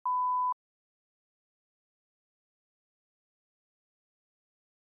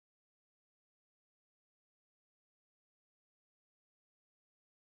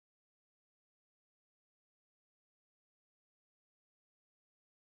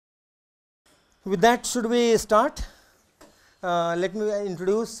With that, should we start? Let me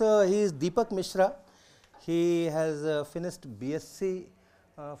introduce, he is Deepak Mishra. He has finished BSc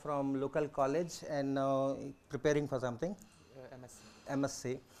from local college and now preparing for something.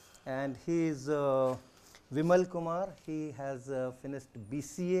 MSc. And he is Vimal Kumar. He has finished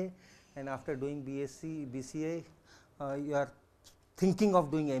BCA, and after doing BCA, you are thinking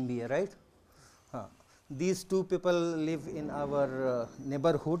of doing MBA, right? These two people live in our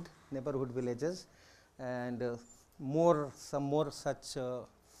neighborhood villages, and some more such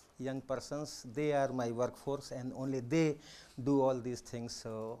young persons. They are my workforce, and only they do all these things,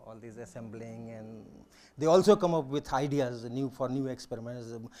 so all these assembling, and they also come up with ideas for new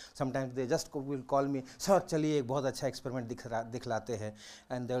experiments. Sometimes they just will call me, sir, चलिए एक बहुत अच्छा experiment दिखलाते हैं,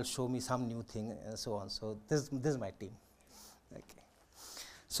 and they will show me some new thing and so on. So this is my team. Okay.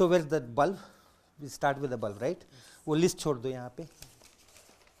 So where's the bulb? We start with the bulb, right? वो list छोड़ दो यहाँ पे.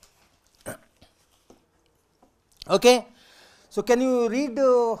 Okay. So can you read?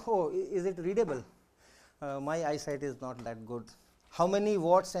 Is it readable? My eyesight is not that good. How many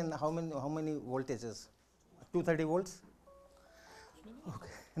watts and how many voltages? 230 volts.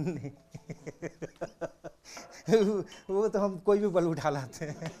 Okay. वो तो हम कोई भी बल्ब उठा लाते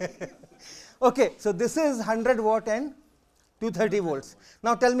हैं. Okay. So this is 100 watt and 230 volts.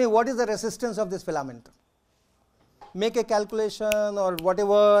 Now tell me, what is the resistance of this filament? Make a calculation or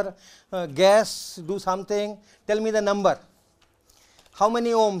whatever, guess, do something. Tell me the number. How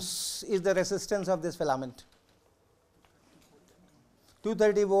many ohms is the resistance of this filament?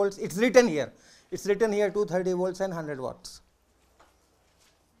 230 volts. It's written here. It's written here 230 volts and 100 watts.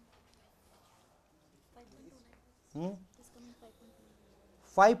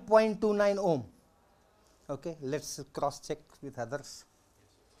 5.29 ohm. Okay, let's cross check with others.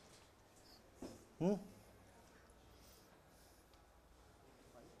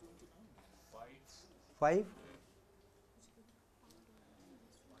 5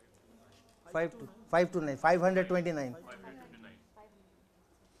 to 9, 529.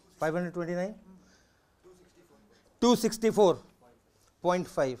 529?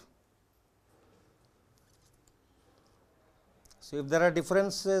 264.5. So if there are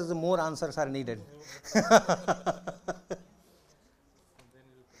differences, more answers are needed.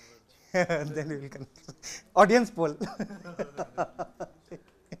 Then we will convert. Audience poll.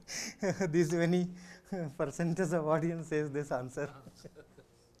 This many percentage of audience says this answer.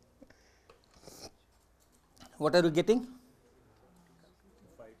 What are you getting?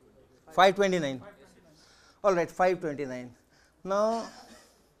 529. All right, 529. Now,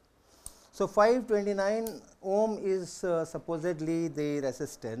 so 529 ohm is supposedly the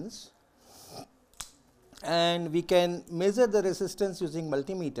resistance, and we can measure the resistance using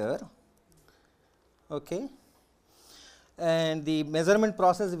multimeter. Okay. And the measurement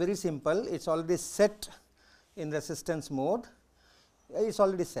process is very simple. It's already set in resistance mode. It's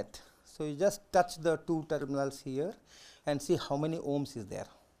already set. So you just touch the two terminals here and see how many ohms is there,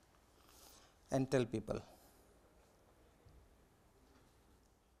 and tell people.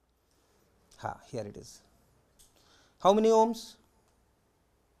 Here it is. How many ohms?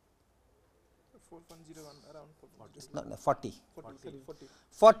 4101, around 40. It's not 40.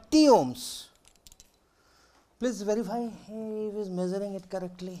 40 ohms. Please verify he is measuring it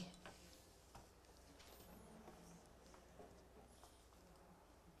correctly.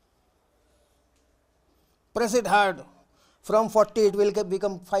 Press it hard. From 40 it will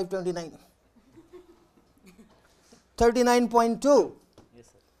become 529. 39.2. Yes,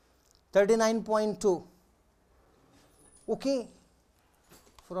 sir. 39.2. Okay.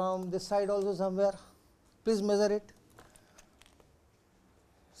 From this side also somewhere. Please measure it.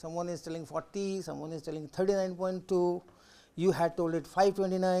 Someone is telling 40, someone is telling 39.2. You had told it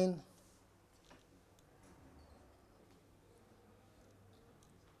 529.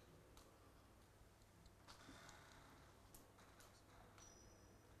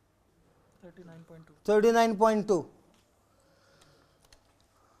 $39.2.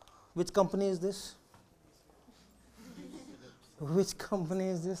 Which company is this? Which company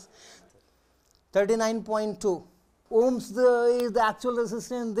is this? 39.2 ohms is the actual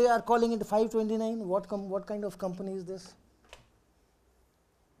resistance. They are calling it 529. What kind of company is this?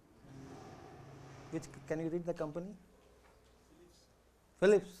 Which, can you read the company?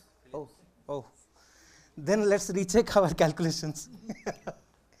 Philips. Oh. Then let's recheck our calculations.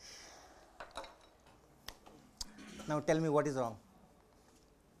 Now tell me what is wrong.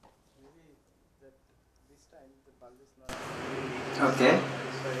 Maybe that this time the bulb is not.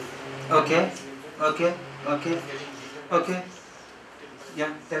 Okay.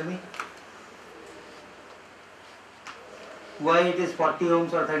 Yeah, tell me. Why it is 40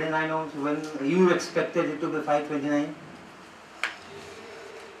 ohms or 39 ohms when you expected it to be 529?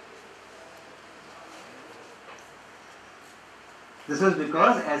 This is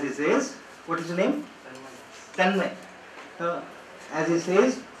because, as he says, what is the name? Tanmay. As he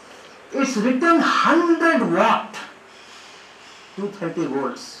says, it's written 100 watt to 30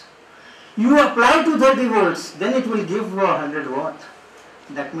 volts. You apply to 30 volts, then it will give 100 watt.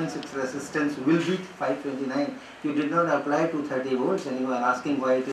 That means its resistance will be 529. You did not apply to 30 volts and you are asking why it is